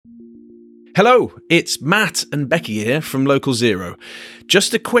Hello, it's Matt and Becky here from Local Zero.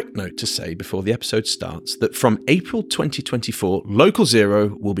 Just a quick note to say before the episode starts that from April 2024, Local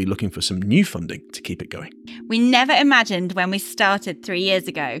Zero will be looking for some new funding to keep it going. We never imagined when we started 3 years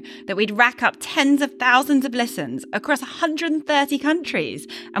ago that we'd rack up tens of thousands of listens across 130 countries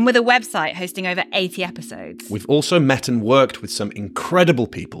and with a website hosting over 80 episodes. We've also met and worked with some incredible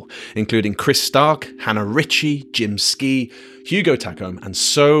people, including Chris Stark, Hannah Ritchie, Jim Ski, Hugo Tacome, and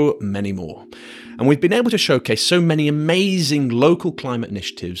so many more. And we've been able to showcase so many amazing local climate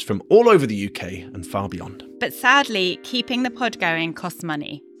initiatives from all over the UK and far beyond. But sadly, keeping the pod going costs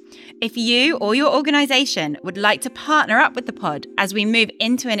money. If you or your organisation would like to partner up with the pod as we move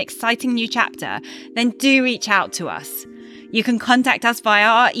into an exciting new chapter, then do reach out to us. You can contact us via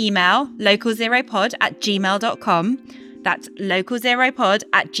our email, localzeropod@gmail.com. That's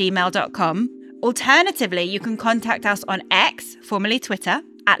localzeropod@gmail.com. Alternatively, you can contact us on X, formerly Twitter,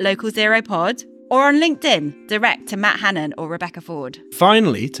 @localzeropod, or on LinkedIn, direct to Matt Hannon or Rebecca Ford.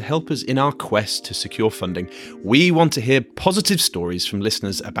 Finally, to help us in our quest to secure funding, we want to hear positive stories from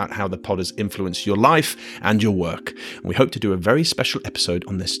listeners about how the pod has influenced your life and your work. And we hope to do a very special episode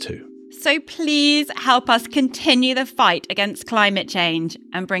on this too. So please help us continue the fight against climate change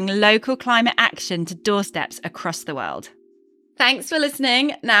and bring local climate action to doorsteps across the world. Thanks for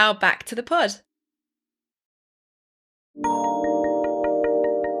listening. Now back to the pod.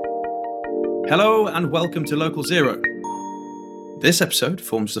 Hello and welcome to Local Zero. This episode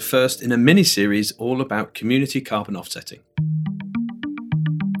forms the first in a mini-series all about community carbon offsetting.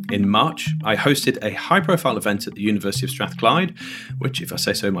 In March, I hosted a high-profile event at the University of Strathclyde, which, if I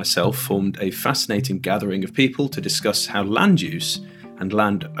say so myself, formed a fascinating gathering of people to discuss how land use and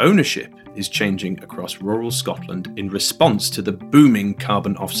land ownership is changing across rural Scotland in response to the booming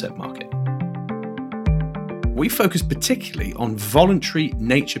carbon offset market. We focus particularly on voluntary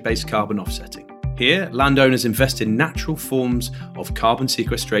nature-based carbon offsetting. Here, landowners invest in natural forms of carbon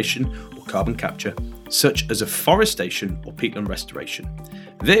sequestration or carbon capture, such as afforestation or peatland restoration.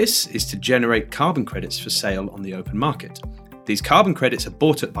 This is to generate carbon credits for sale on the open market. These carbon credits are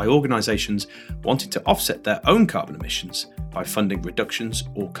bought up by organisations wanting to offset their own carbon emissions by funding reductions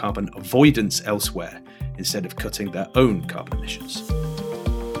or carbon avoidance elsewhere, instead of cutting their own carbon emissions.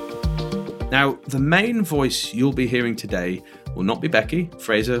 Now, the main voice you'll be hearing today will not be Becky,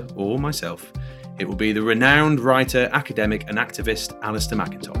 Fraser, or myself. It will be the renowned writer, academic, and activist Alastair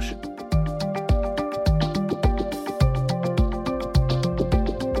McIntosh.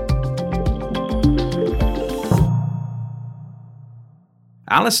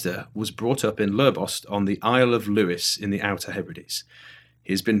 Alastair was brought up in Lurbost on the Isle of Lewis in the Outer Hebrides.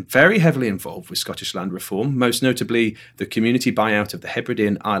 He has been very heavily involved with Scottish land reform, most notably the community buyout of the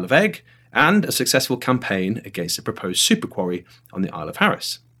Hebridean Isle of Egg and a successful campaign against a proposed super quarry on the Isle of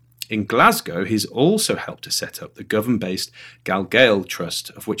Harris. In Glasgow, he's also helped to set up the Govan-based Galgael Trust,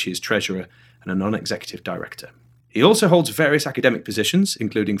 of which he is treasurer and a non-executive director. He also holds various academic positions,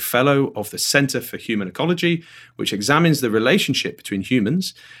 including Fellow of the Centre for Human Ecology, which examines the relationship between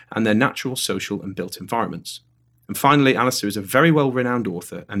humans and their natural, social and built environments. And finally, Alastair is a very well-renowned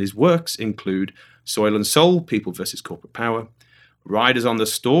author, and his works include Soil and Soul, People versus Corporate Power, Riders on the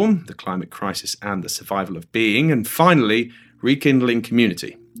Storm, The Climate Crisis and the Survival of Being, and finally, Rekindling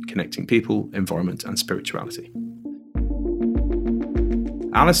Community, Connecting People, Environment and Spirituality.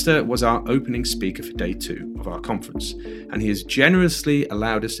 Alastair was our opening speaker for day 2 of our conference, and he has generously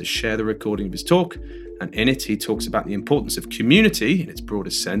allowed us to share the recording of his talk, and in it he talks about the importance of community in its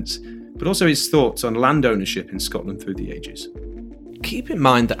broadest sense, but also his thoughts on land ownership in Scotland through the ages. Keep in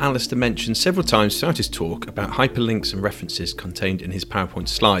mind that Alastair mentioned several times throughout his talk about hyperlinks and references contained in his PowerPoint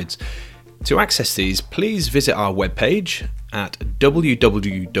slides. To access these, please visit our webpage at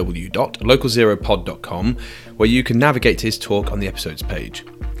www.localzeropod.com, where you can navigate to his talk on the episodes page.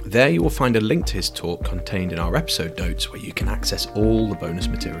 There you will find a link to his talk contained in our episode notes, where you can access all the bonus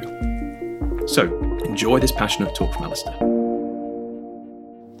material. So, enjoy this passionate talk from Alastair.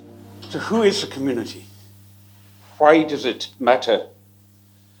 So who is the community? Why does it matter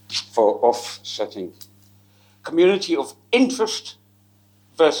for offsetting? Community of interest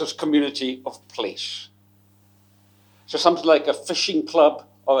versus community of place. So something like a fishing club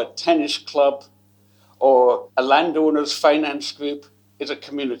or a tennis club or a landowner's finance group is a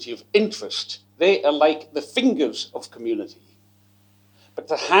community of interest. They are like the fingers of community. But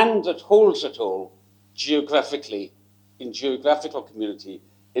the hand that holds it all geographically, in geographical community,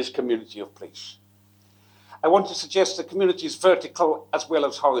 is community of place. I want to suggest that community is vertical as well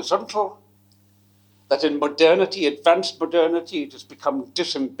as horizontal, that in modernity, advanced modernity, it has become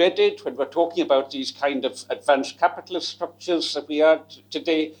disembedded when we're talking about these kind of advanced capitalist structures that we are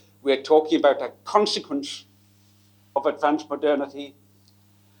today. we're talking about a consequence of advanced modernity.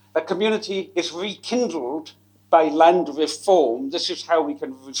 The community is rekindled by land reform. This is how we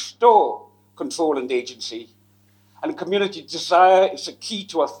can restore control and agency. And community desire is the key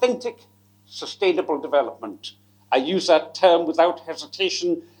to authentic, sustainable development. I use that term without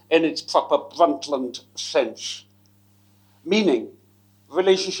hesitation in its proper Brundtland sense. Meaning,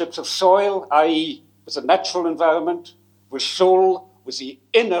 relationships of soil, i.e. with the natural environment, with soul, with the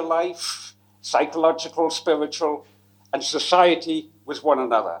inner life, psychological, spiritual, and society with one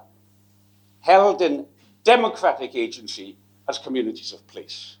another, held in democratic agency as communities of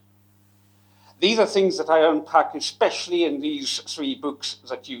place. These are things that I unpack, especially in these 3 books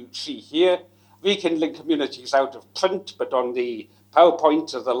that you see here. Rekindling Communities out of print, but on the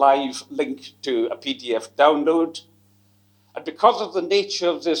PowerPoint of the live link to a PDF download. And because of the nature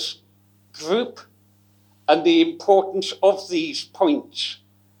of this group and the importance of these points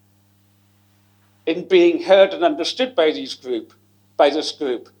in being heard and understood by this group,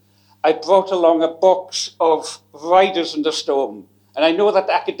 I brought along a box of Riders in the Storm. And I know that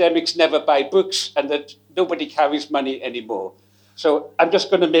academics never buy books and that nobody carries money anymore. So I'm just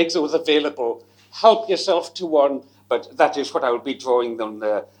going to make those available. Help yourself to one, but that is what I will be drawing them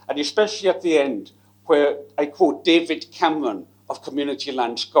there. And especially at the end, where I quote David Cameron of Community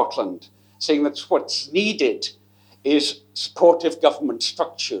Land Scotland, saying that what's needed is supportive government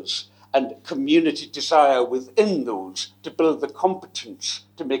structures and community desire within those to build the competence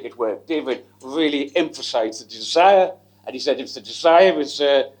to make it work. David really emphasized the desire, and he said, if the desire is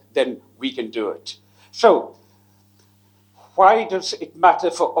there, then we can do it. So, why does it matter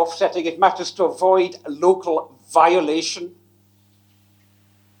for offsetting? It matters to avoid local violation.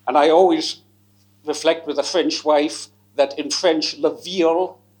 And I always reflect with a French wife that in French, la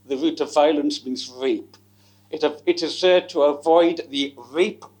viol, the root of violence, means rape. It is there to avoid the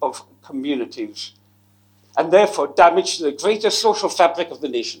rape of communities and therefore damage the greater social fabric of the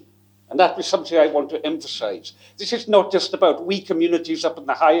nation. And that is something I want to emphasize. This is not just about we communities up in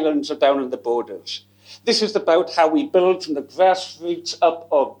the Highlands or down in the borders. This is about how we build from the grassroots up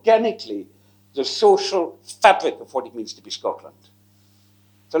organically the social fabric of what it means to be Scotland.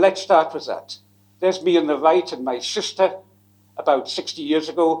 So let's start with that. There's me on the right and my sister about 60 years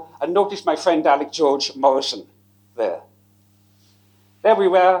ago, and notice my friend Alec George Morrison there. There we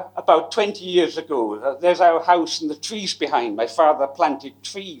were about 20 years ago. There's our house and the trees behind. My father planted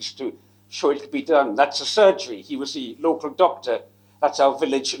trees to show it could be done. That's a surgery. He was the local doctor. That's our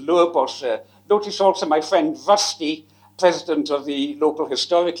village Lourboss. Notice also my friend Rusty, president of the local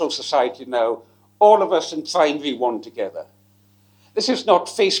historical society now, all of us in primary 1 together. This is not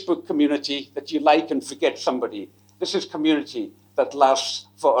Facebook community that you like and forget somebody. This is community that lasts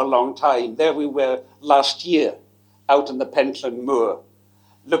for a long time. There we were last year out in the Pentland Moor,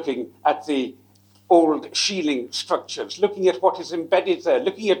 looking at the old shieling structures, looking at what is embedded there,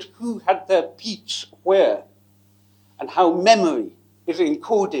 looking at who had their peats where, and how memory is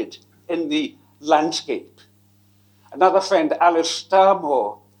encoded in the landscape. Another friend, Alastair,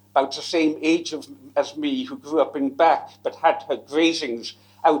 about the same age as me, who grew up in Back, but had her grazings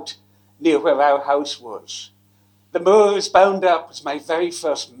out near where our house was. The moor is bound up with my very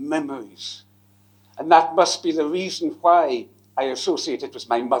first memories. And that must be the reason why I associate it with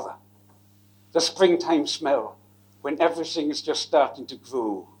my mother. The springtime smell, when everything is just starting to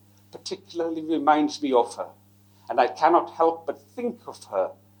grow, particularly reminds me of her. And I cannot help but think of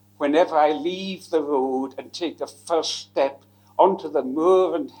her whenever I leave the road and take the first step onto the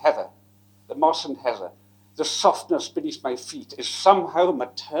moor and heather, the moss and heather. The softness beneath my feet is somehow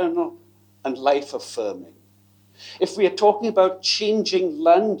maternal and life-affirming. If we are talking about changing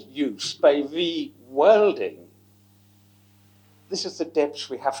land use by rewilding, this is the depths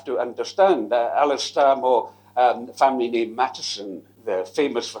we have to understand. Alastair, family name Mattison, they're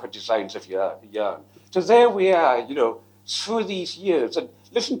famous for her designs of yarn. So there we are, through these years. And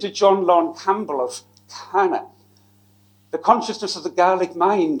listen to John Lon Campbell of Cana. The consciousness of the Gaelic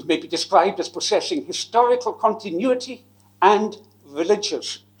mind may be described as possessing historical continuity and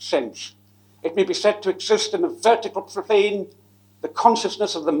religious sense. It may be said to exist in a vertical plane. The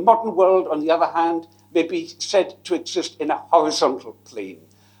consciousness of the modern world, on the other hand, may be said to exist in a horizontal plane,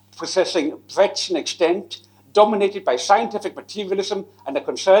 possessing breadth and extent, dominated by scientific materialism and a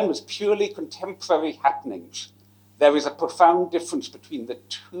concern with purely contemporary happenings. There is a profound difference between the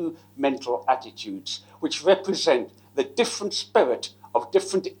two mental attitudes, which represent the different spirit of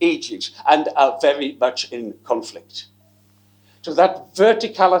different ages and are very much in conflict. So that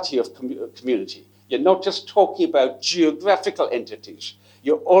verticality of community, you're not just talking about geographical entities,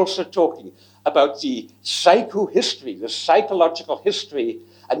 you're also talking about the psychohistory, the psychological history,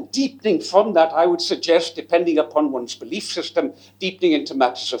 and deepening from that, I would suggest, depending upon one's belief system, deepening into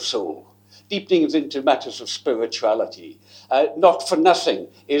matters of soul, deepening into matters of spirituality. Not for nothing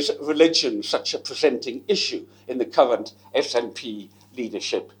is religion such a presenting issue in the current SNP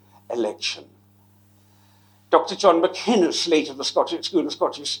leadership election. Dr. John McIntosh, late of the Scottish School of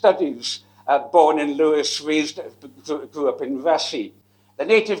Scottish Studies, born in Lewis, grew up in Rassie. The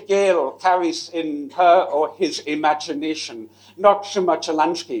native Gael carries in her or his imagination not so much a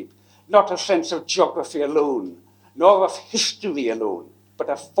landscape, not a sense of geography alone, nor of history alone, but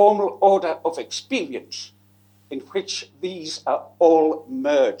a formal order of experience in which these are all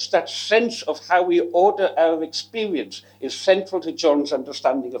merged. That sense of how we order our experience is central to John's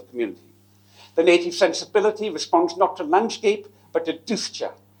understanding of community. The native sensibility responds not to landscape, but to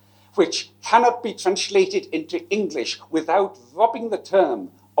dúchta, which cannot be translated into English without robbing the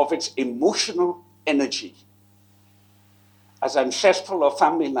term of its emotional energy. As ancestral or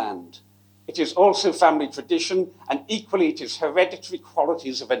family land, it is also family tradition, and equally it is hereditary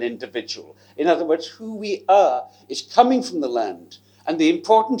qualities of an individual. In other words, who we are is coming from the land, and the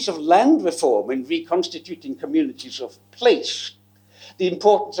importance of land reform in reconstituting communities of place, the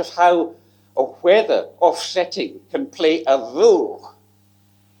importance of how or whether offsetting can play a role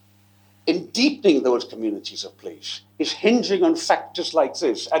in deepening those communities of place is hinging on factors like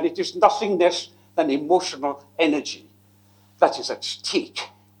this, and it is nothing less than emotional energy that is at stake.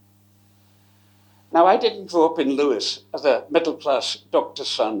 Now, I didn't grow up in Lewis as a middle-class doctor's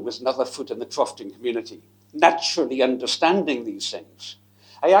son with another foot in the Crofton community, naturally understanding these things.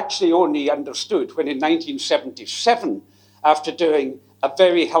 I actually only understood when in 1977, after doing a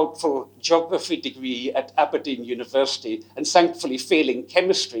very helpful geography degree at Aberdeen University and thankfully failing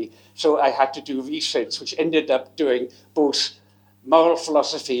chemistry, so I had to do research, which ended up doing both moral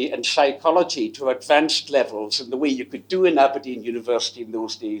philosophy and psychology to advanced levels in the way you could do in Aberdeen University in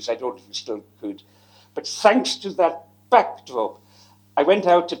those days. I don't know if you still could. But thanks to that backdrop, I went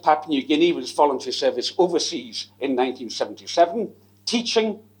out to Papua New Guinea with voluntary service overseas in 1977,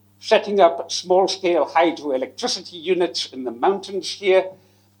 teaching, setting up small-scale hydroelectricity units in the mountains here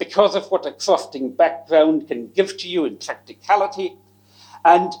because of what a crofting background can give to you in practicality,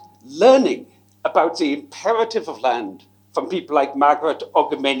 and learning about the imperative of land from people like Margaret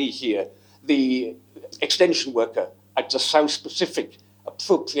Ogumeni here, the extension worker at the South Pacific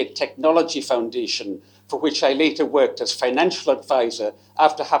Appropriate Technology Foundation, for which I later worked as financial advisor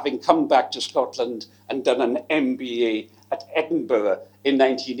after having come back to Scotland and done an MBA at Edinburgh in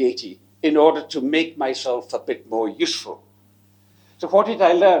 1980 in order to make myself a bit more useful. So what did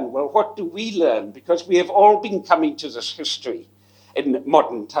I learn? Well, what do we learn? Because we have all been coming to this history in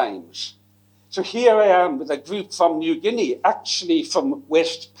modern times. So here I am with a group from New Guinea, actually from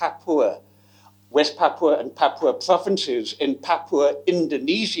West Papua and Papua provinces in Papua,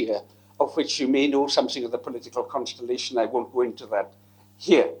 Indonesia, of which you may know something of the political constellation. I won't go into that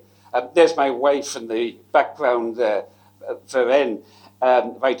here. There's my wife in the background there, Veren,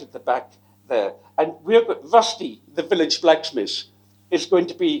 right at the back there. And Rusty, the village blacksmith, is going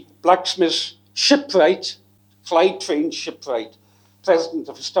to be blacksmith shipwright, Clyde trained shipwright, president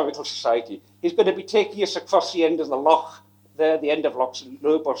of Historical Society. He's going to be taking us across the end of the loch there, the end of Loch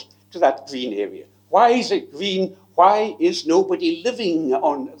Lobos, to that green area. Why is it green? Why is nobody living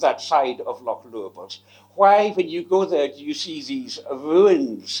on that side of Loch Lobos? Why, when you go there, do you see these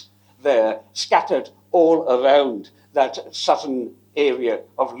ruins there scattered all around that southern area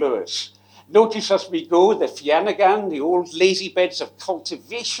of Lewis? Notice as we go, the Fiannagan, the old lazy beds of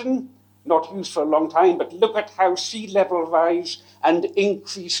cultivation, not used for a long time, but look at how sea level rise and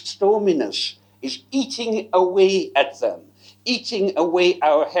increased storminess is eating away at them, eating away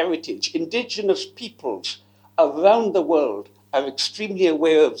our heritage. Indigenous peoples around the world are extremely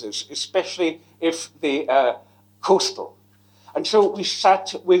aware of this, especially if they are coastal. And so we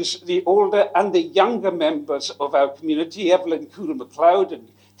sat with the older and the younger members of our community, Evelyn Cool MacLeod and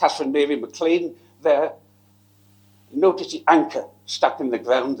Catherine Mary McLean there. Notice the anchor stuck in the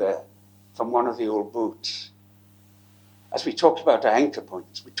ground there from one of the old boats. As we talked about our anchor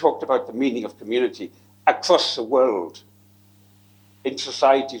points, we talked about the meaning of community across the world in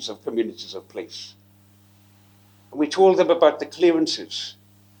societies of communities of place. And we told them about the clearances,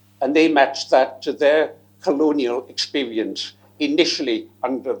 and they matched that to their colonial experience, initially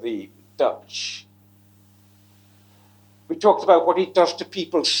under the Dutch. We talked about what it does to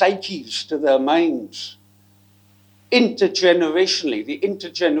people's psyches, to their minds, intergenerationally, the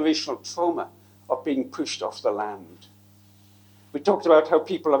intergenerational trauma of being pushed off the land. We talked about how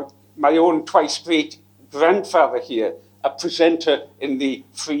people are, my own twice great grandfather here, a presenter in the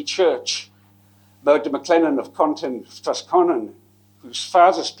Free Church, Murdo MacLennan of Contin, Strasconan, whose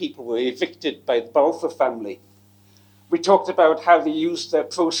father's people were evicted by the Balfour family. We talked about how they used their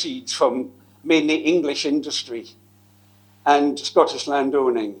proceeds from mainly English industry and Scottish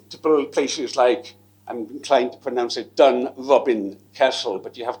landowning to build places like, I'm inclined to pronounce it, Dun Robin Castle,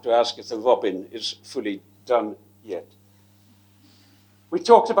 but you have to ask if the Robin is fully done yet. We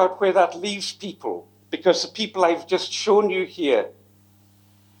talked about where that leaves people, because the people I've just shown you here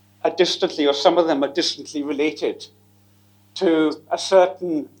are distantly, or some of them are distantly related to a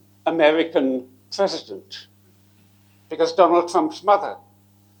certain American president. Because Donald Trump's mother,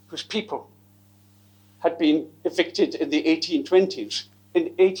 whose people had been evicted in the 1820s, in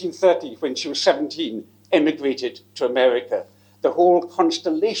 1830, when she was 17, emigrated to America. The whole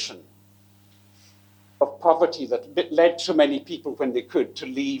constellation of poverty that led so many people, when they could, to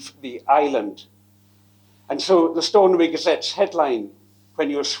leave the island. And so the Stornoway Gazette's headline, when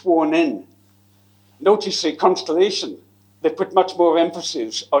you were sworn in, notice the constellation. They put much more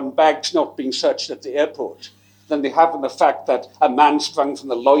emphasis on bags not being searched at the airport than they have on the fact that a man sprung from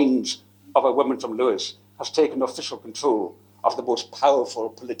the loins of a woman from Lewis has taken official control of the most powerful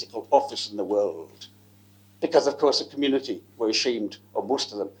political office in the world. Because, of course, the community were ashamed, or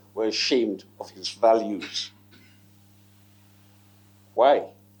most of them were ashamed of his values. Why?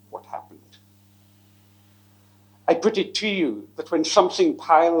 What happened? I put it to you that when something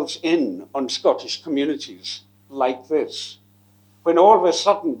piles in on Scottish communities like this, when all of a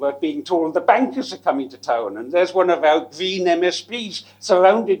sudden we're being told the bankers are coming to town, and there's one of our green MSPs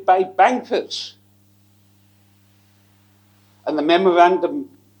surrounded by bankers, and the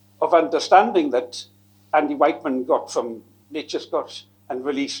memorandum of understanding that Andy Whiteman got from Nature Scotch and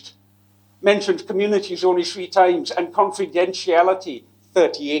released mentions communities only 3 times and confidentiality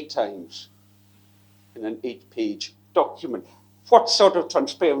 38 times in an 8-page document. What sort of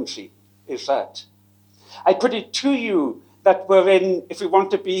transparency is that? I put it to you that we're in, if we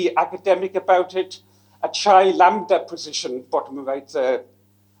want to be academic about it, a chi lambda position, bottom right there.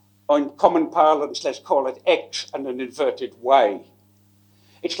 On common parlance, let's call it X and an inverted Y.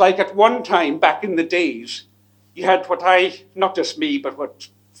 It's like at one time, back in the days, you had what I, not just me, but what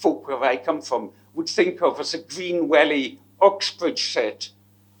folk where I come from, would think of as a Green Welly Oxbridge set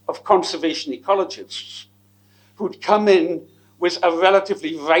of conservation ecologists who'd come in with a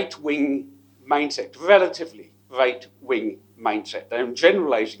relatively right-wing mindset, I'm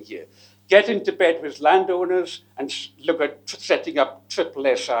generalizing here. Get into bed with landowners and look at setting up triple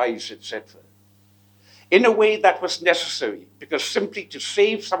SIs, etc. In a way that was necessary, because simply to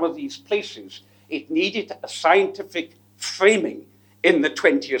save some of these places, it needed a scientific framing in the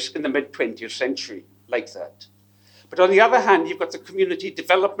mid-20th century like that. But on the other hand, you've got the community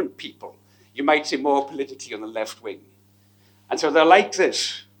development people, you might say more politically on the left wing. And so they're like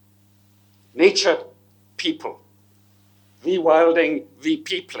this: nature, people, rewilding,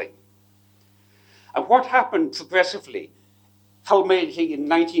 repeopling. And what happened progressively, culminating in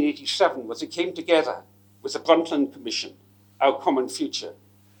 1987, was it came together with the Brundtland Commission, Our Common Future,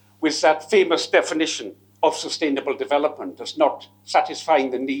 with that famous definition of sustainable development as not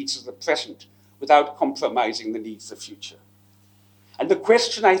satisfying the needs of the present without compromising the needs of the future. And the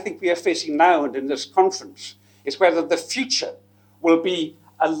question I think we are facing now and in this conference is whether the future will be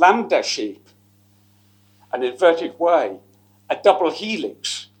a lambda shape, an inverted Y, a double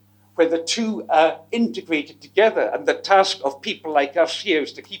helix, where the two are integrated together and the task of people like us here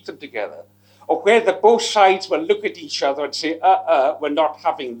is to keep them together, or where both sides will look at each other and say, we're not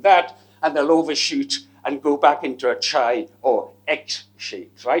having that, and they'll overshoot and go back into a chi or X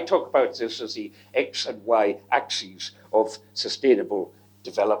shape. So I talk about this as the X and Y axes of sustainable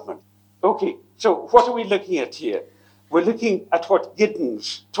development. Okay, so what are we looking at here? We're looking at what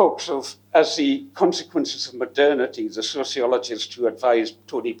Giddens talks of as the consequences of modernity, the sociologist who advised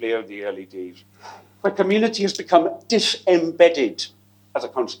Tony Blair in the early days, where community has become disembedded as a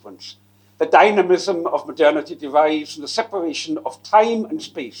consequence. The dynamism of modernity derives from the separation of time and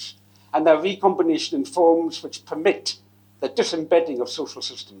space and their recombination in forms which permit the disembedding of social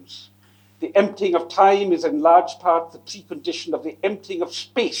systems. The emptying of time is in large part the precondition of the emptying of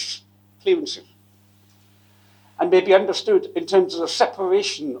space, clearances, and may be understood in terms of the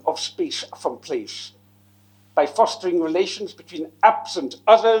separation of space from place, by fostering relations between absent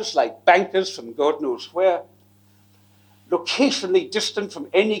others, like bankers from God knows where, locationally distant from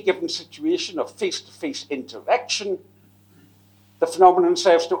any given situation of face-to-face interaction. The phenomenon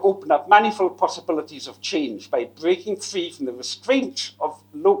serves to open up manifold possibilities of change by breaking free from the restraints of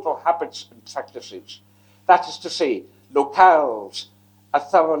local habits and practices. That is to say, locales are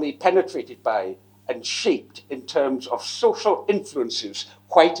thoroughly penetrated by and shaped in terms of social influences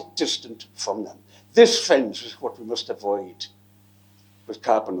quite distant from them. This, friends, is what we must avoid with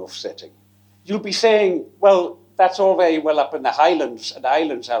carbon offsetting. You'll be saying, well, that's all very well up in the Highlands and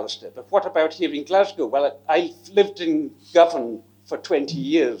Islands, Alastair, but what about here in Glasgow? Well, I lived in Govan for 20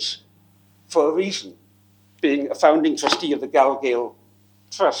 years for a reason, being a founding trustee of the Gael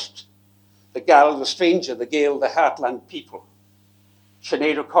Trust. The Gael, the stranger, the Gael, the heartland people.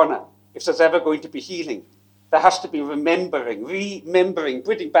 Sinead O'Connor, if there's ever going to be healing, there has to be remembering,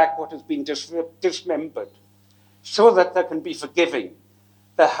 bringing back what has been dismembered, so that there can be forgiving.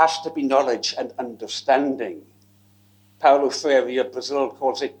 There has to be knowledge and understanding. Paulo Freire of Brazil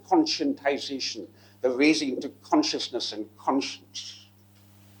calls it conscientization, the raising to consciousness and conscience.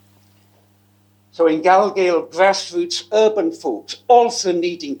 So in Gael, grassroots urban folks also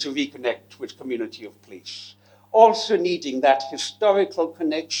needing to reconnect with community of place, also needing that historical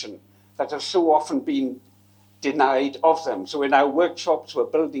connection that has so often been denied of them. So in our workshops, we're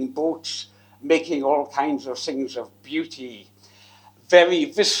building boats, making all kinds of things of beauty, very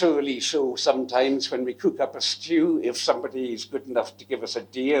viscerally so sometimes when we cook up a stew, if somebody is good enough to give us a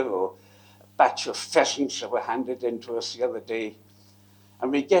deer or a batch of pheasants that were handed in to us the other day.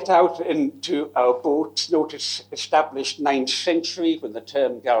 And we get out into our boats, notice established 9th century when the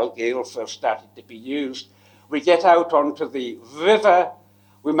term Gael first started to be used. We get out onto the river,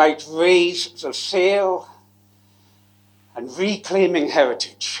 we might raise the sail and reclaiming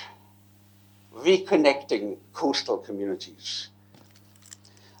heritage, reconnecting coastal communities.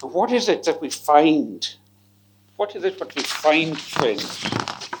 And what is it that we find? What is it that we find, friends,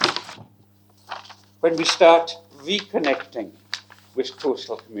 when we start reconnecting with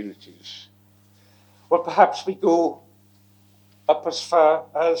coastal communities? Well, perhaps we go up as far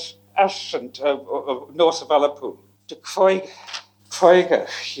as Ashton, north of Ullapool, to Croiger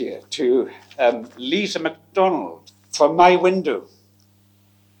here, to Lisa MacDonald. From my window,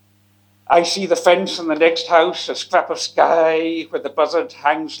 I see the fence in the next house, a scrap of sky where the buzzard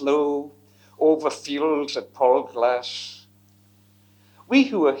hangs low over fields at Paulglass. We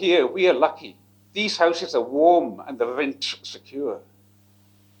who are here, we are lucky. These houses are warm and the rent secure.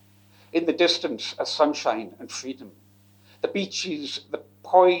 In the distance are sunshine and freedom. The beaches, the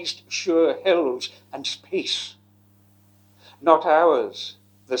poised, sure hills and space. Not ours,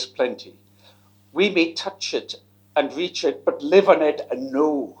 there's plenty. We may touch it and reach it, but live on it and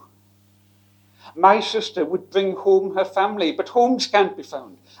know. My sister would bring home her family, but homes can't be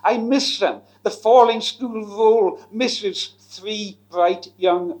found. I miss them. The falling school roll misses 3 bright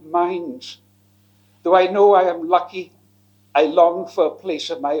young minds. Though I know I am lucky, I long for a place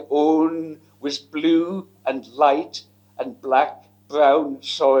of my own with blue and light and black, brown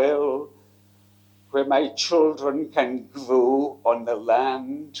soil, where my children can grow on the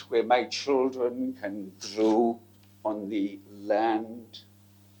land, where my children can grow on the land.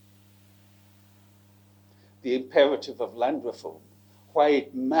 The imperative of land reform, why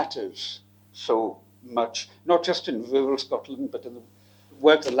it matters so much, not just in rural Scotland, but in the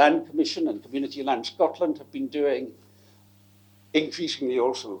work the Land Commission and Community Land Scotland have been doing, increasingly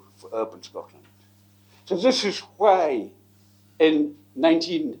also for urban Scotland. So this is why in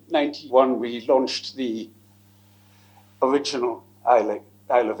 1991 we launched the original Isle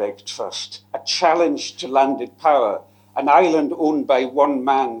of Egg Trust, a challenge to landed power, an island owned by one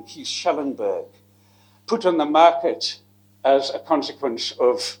man, Keith Schellenberg, put on the market as a consequence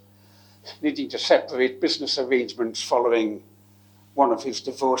of needing to separate business arrangements following one of his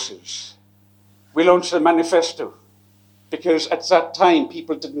divorces. We launched a manifesto because at that time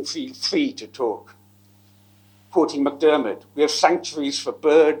people didn't feel free to talk. Quoting McDermott, we have sanctuaries for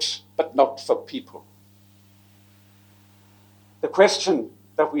birds, but not for people. The question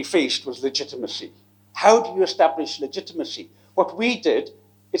that we faced was legitimacy. How do you establish legitimacy? What we did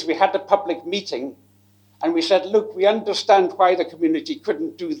is we had a public meeting and we said, look, we understand why the community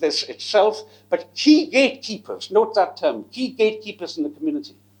couldn't do this itself, but key gatekeepers, note that term, key gatekeepers in the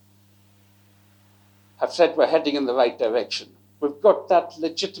community have said we're heading in the right direction. We've got that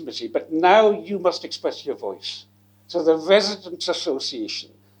legitimacy, but now you must express your voice. So the Residents' Association,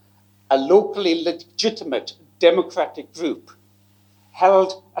 a locally legitimate democratic group,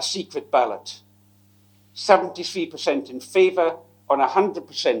 held a secret ballot. 73% in favour on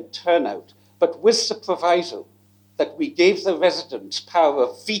 100% turnout, but with the proviso that we gave the residents power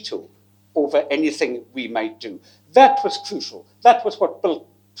of veto over anything we might do. That was crucial. That was what built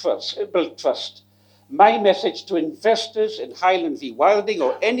trust. My message to investors in Highland v Wilding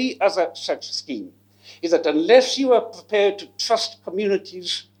or any other such scheme is that unless you are prepared to trust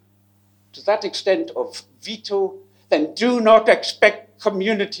communities to that extent of veto, then do not expect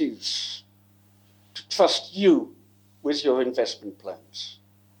communities to trust you with your investment plans.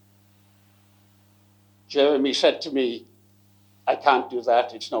 Jeremy said to me, I can't do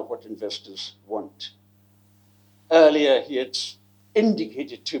that, it's not what investors want. Earlier, he had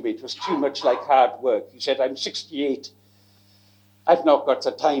indicated to me it was too much like hard work. He said, I'm 68, I've not got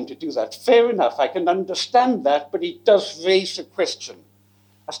the time to do that. Fair enough, I can understand that, but it does raise a question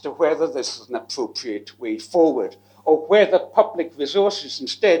as to whether this is an appropriate way forward, or whether public resources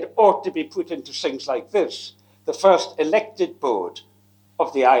instead ought to be put into things like this. The first elected board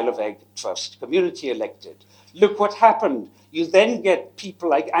of the Isle of Egg Trust, community elected. Look what happened. You then get people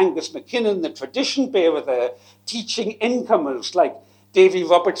like Angus McKinnon, the tradition bearer there, teaching incomers like Davy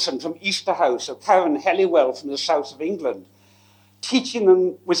Robertson from Easterhouse or Karen Helliwell from the south of England, teaching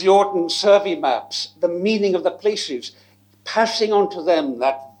them with the ordnance survey maps, the meaning of the places, passing on to them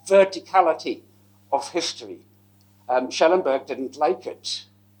that verticality of history. Schellenberg didn't like it.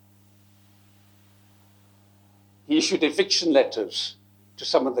 He issued eviction letters to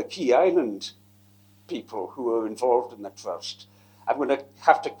some of the key island people who were involved in the trust. I'm going to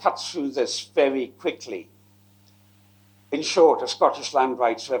have to cut through this very quickly. In short, a Scottish land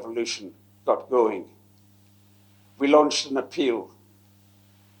rights revolution got going. We launched an appeal.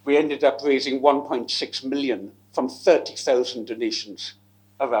 We ended up raising 1.6 million from 30,000 donations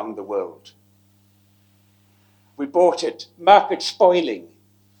around the world. We bought it. Market spoiling.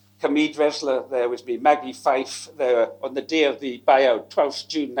 Camille Dressler there with me, Maggie Fife there on the day of the buyout, 12th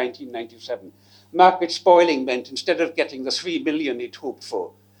June 1997. Market spoiling meant instead of getting the 3 million he'd hoped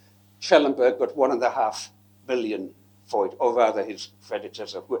for, Schellenberg got 1.5 million for it, or rather his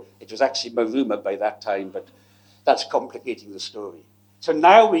creditors. It was actually Maruma by that time, but that's complicating the story. So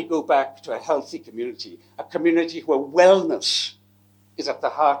now we go back to a healthy community, a community where wellness is at the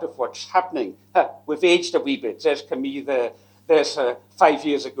heart of what's happening. We've aged a wee bit. There's Camille there. There's 5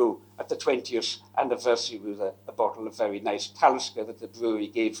 years ago at the 20th anniversary with a bottle of very nice Talisker that the brewery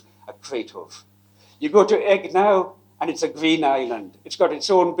gave a crate of. You go to Egg now, and it's a green island. It's got its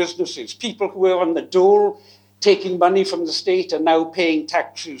own businesses. People who were on the dole, taking money from the state, are now paying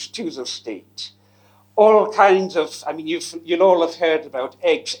taxes to the state. All kinds of, you'll all have heard about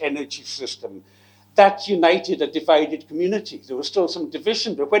Egg's energy system. That united a divided community. There was still some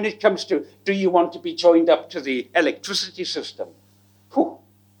division, but when it comes to, do you want to be joined up to the electricity system?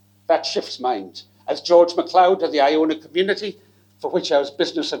 That shifts minds. As George MacLeod of the Iona community, for which I was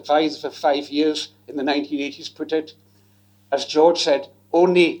business advisor for 5 years in the 1980s, put it, as George said,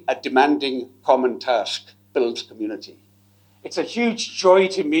 only a demanding common task builds community. It's a huge joy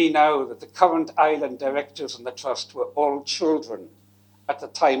to me now that the current island directors and the trust were all children at the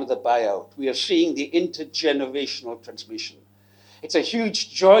time of the buyout. We are seeing the intergenerational transmission. It's a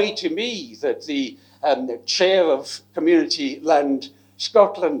huge joy to me that the chair of Community Land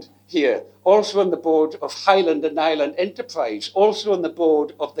Scotland here, also on the board of Highland and Island Enterprise, also on the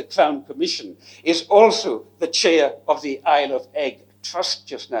board of the Crown Commission, is also the chair of the Isle of Egg Trust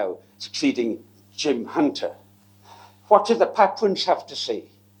just now, succeeding Jim Hunter. What do the Papuans have to say?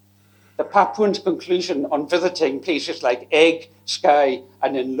 The Papuans' conclusion on visiting places like Egg, Skye,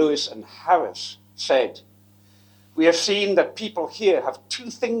 and in Lewis and Harris said, we have seen that people here have two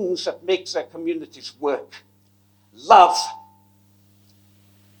things that make their communities work: love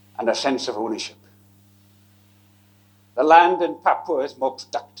and a sense of ownership. The land in Papua is more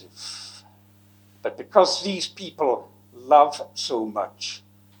productive, but because these people love so much,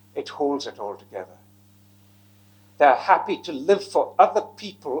 it holds it all together. They're happy to live for other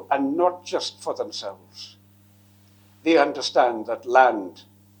people and not just for themselves. They understand that land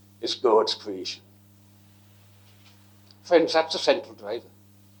is God's creation. Friends, that's a central driver.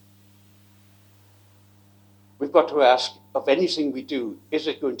 We've got to ask, of anything we do, is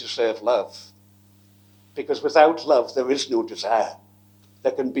it going to serve love? Because without love, there is no desire.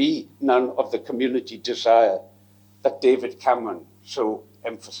 There can be none of the community desire that David Cameron so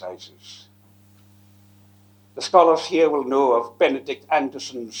emphasizes. The scholars here will know of Benedict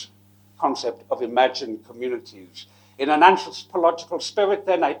Anderson's concept of imagined communities. In an anthropological spirit,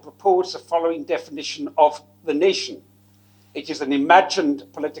 then, I propose the following definition of the nation. It is an imagined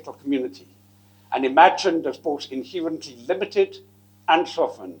political community, and imagined as both inherently limited and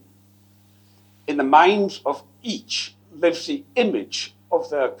sovereign. In the minds of each lives the image of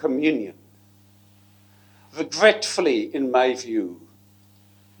their communion. Regretfully, in my view,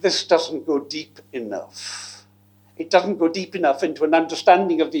 this doesn't go deep enough. It doesn't go deep enough into an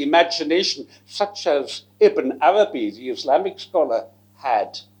understanding of the imagination, such as Ibn Arabi, the Islamic scholar,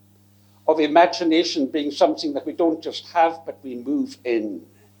 had, of imagination being something that we don't just have, but we move in,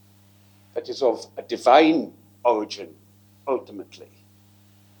 that is of a divine origin, ultimately.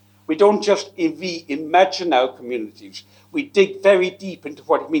 We don't just reimagine our communities. We dig very deep into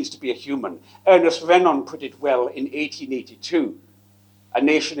what it means to be a human. Ernest Renan put it well in 1882. A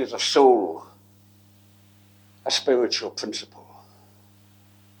nation is a soul, a spiritual principle.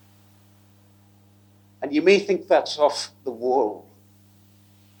 And you may think that's off the wall.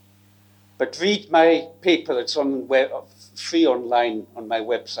 But read my paper, it's free online on my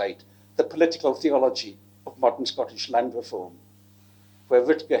website, The Political Theology of Modern Scottish Land Reform, where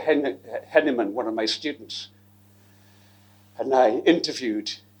Rutger Henneman, one of my students, and I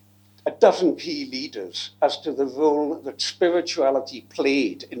interviewed a dozen key leaders as to the role that spirituality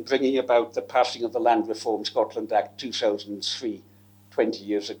played in bringing about the passing of the Land Reform Scotland Act 2003, 20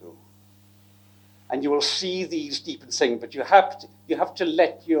 years ago. And you will see these deep things, but you have to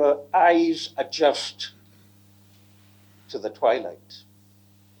let your eyes adjust to the twilight,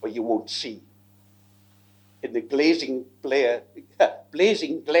 or you won't see. In the blazing glare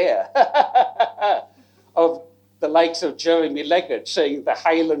of the likes of Jeremy Leggett saying the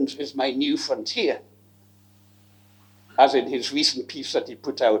Highlands is my new frontier, as in his recent piece that he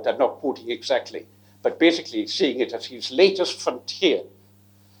put out, I'm not quoting exactly, but basically seeing it as his latest frontier.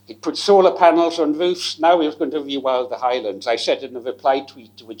 He put solar panels on roofs, now he was going to rewild the Highlands. I said in a reply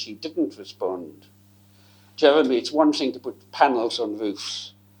tweet to which he didn't respond, Jeremy, it's one thing to put panels on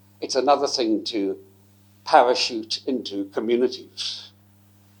roofs. It's another thing to parachute into communities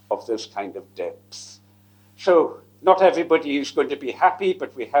of this kind of depth. So not everybody is going to be happy,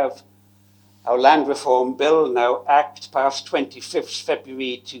 but we have our Land Reform Bill, now Act, passed 25th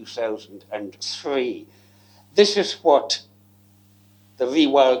February 2003. This is what the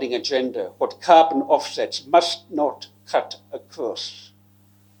rewilding agenda, what carbon offsets must not cut across.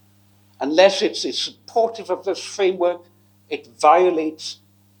 Unless it is supportive of this framework, it violates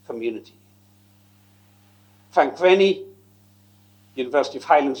community. Frank Rennie, University of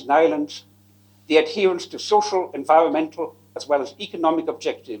Highlands and Islands, the adherence to social, environmental, as well as economic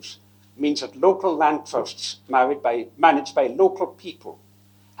objectives means that local land trusts managed by local people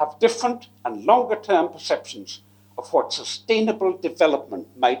have different and longer-term perceptions of what sustainable development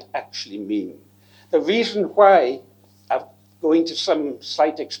might actually mean. The reason why I'm going to some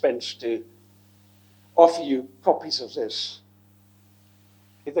slight expense to offer you copies of this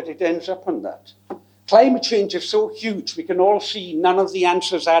is that it ends up on that. Climate change is so huge, we can all see none of the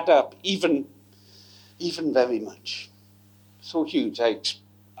answers add up, even very much. So huge.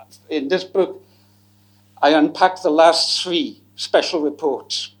 In this book, I unpack the last 3 special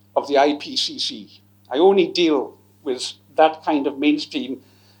reports of the IPCC. I only deal with that kind of mainstream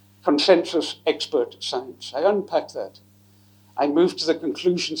consensus expert science. I unpack that. I move to the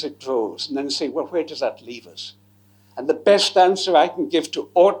conclusions it draws and then say, well, where does that leave us? And the best answer I can give to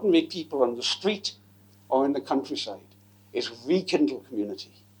ordinary people on the street or in the countryside is rekindle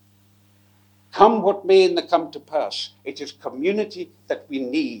community. Come what may in the come to pass, it is community that we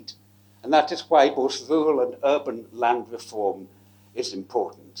need. And that is why both rural and urban land reform is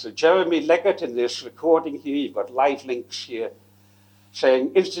important. So Jeremy Leggett in this recording here, you've got live links here,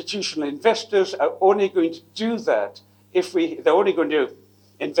 saying institutional investors are only going to do that they're only going to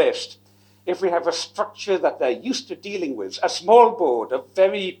invest if we have a structure that they're used to dealing with, a small board of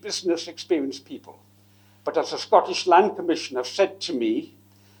very business experienced people. But as the Scottish Land Commission have said to me,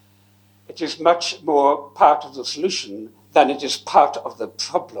 it is much more part of the solution than it is part of the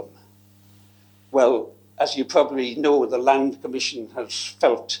problem. Well, as you probably know, the Land Commission has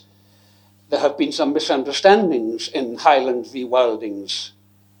felt there have been some misunderstandings in Highland rewilding's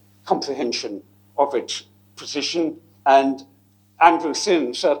comprehension of its position. And Andrew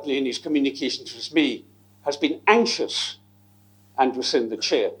Sinn, certainly in his communications with me, has been anxious, Andrew Sinn, the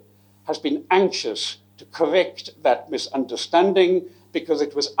chair, has been anxious to correct that misunderstanding because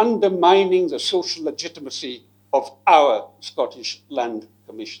it was undermining the social legitimacy of our Scottish Land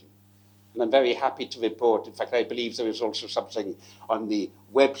Commission. And I'm very happy to report, in fact, I believe there is also something on the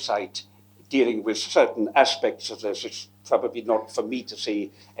website dealing with certain aspects of this. It's probably not for me to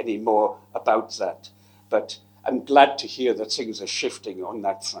say any more about that, but I'm glad to hear that things are shifting on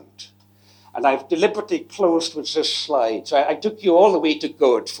that front. And I've deliberately closed with this slide. So I took you all the way to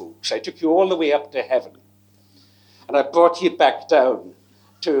God, folks. I took you all the way up to heaven. And I brought you back down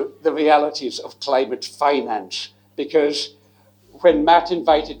to the realities of climate finance, because when Matt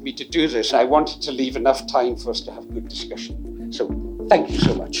invited me to do this, I wanted to leave enough time for us to have good discussion. So thank you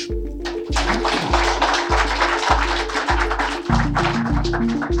so much.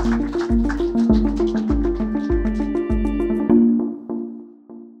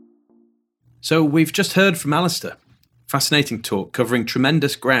 So we've just heard from Alastair. Fascinating talk covering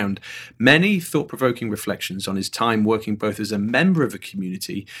tremendous ground, many thought-provoking reflections on his time working both as a member of a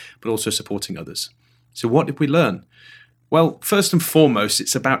community but also supporting others. So what did we learn? Well, first and foremost,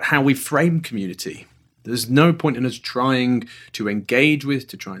 it's about how we frame community. There's no point in us trying to engage with,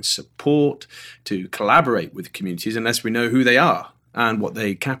 to try and support, to collaborate with communities unless we know who they are and what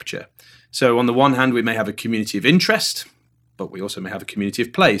they capture. So on the one hand, we may have a community of interest, but we also may have a community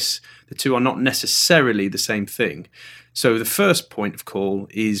of place. The two are not necessarily the same thing. So the first point of call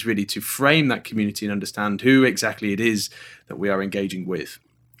is really to frame that community and understand who exactly it is that we are engaging with.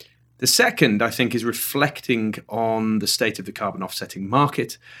 The second, I think, is reflecting on the state of the carbon offsetting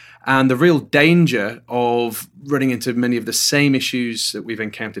market and the real danger of running into many of the same issues that we've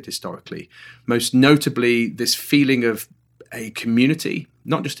encountered historically. Most notably, this feeling of a community,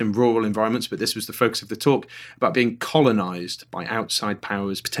 not just in rural environments, but this was the focus of the talk, about being colonized by outside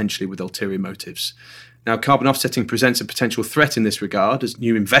powers, potentially with ulterior motives. Now, carbon offsetting presents a potential threat in this regard as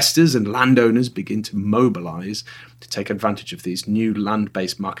new investors and landowners begin to mobilize to take advantage of these new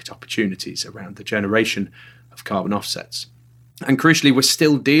land-based market opportunities around the generation of carbon offsets. And crucially, we're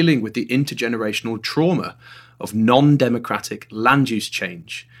still dealing with the intergenerational trauma of non-democratic land use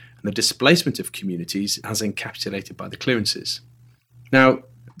change and the displacement of communities as encapsulated by the clearances. Now,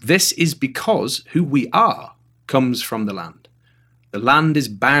 this is because who we are comes from the land. The land is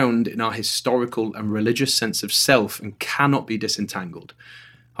bound in our historical and religious sense of self and cannot be disentangled.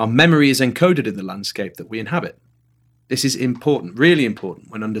 Our memory is encoded in the landscape that we inhabit. This is important, really important,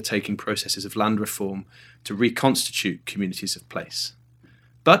 when undertaking processes of land reform to reconstitute communities of place.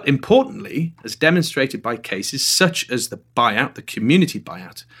 But importantly, as demonstrated by cases such as the community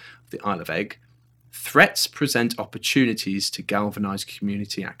buyout of the Isle of Egg, threats present opportunities to galvanise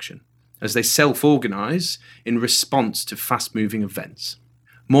community action as they self-organise in response to fast-moving events.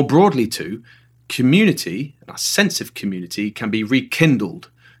 More broadly too, community, our sense of community, can be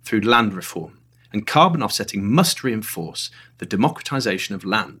rekindled through land reform, and carbon offsetting must reinforce the democratisation of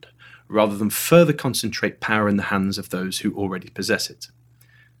land rather than further concentrate power in the hands of those who already possess it.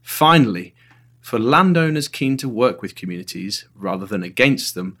 Finally, for landowners keen to work with communities rather than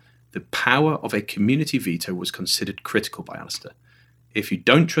against them, the power of a community veto was considered critical by Alastair. If you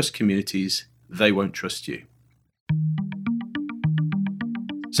don't trust communities, they won't trust you.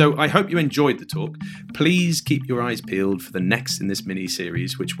 So I hope you enjoyed the talk. Please keep your eyes peeled for the next in this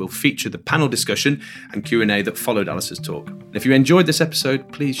mini-series, which will feature the panel discussion and Q&A that followed Alastair's talk. And if you enjoyed this episode,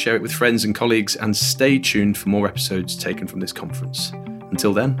 please share it with friends and colleagues and stay tuned for more episodes taken from this conference.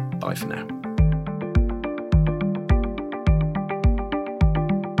 Until then, bye for now.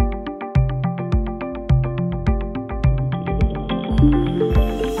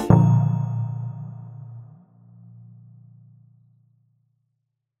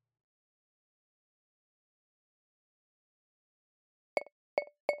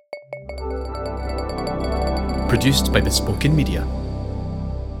 Produced by Bespoken Media.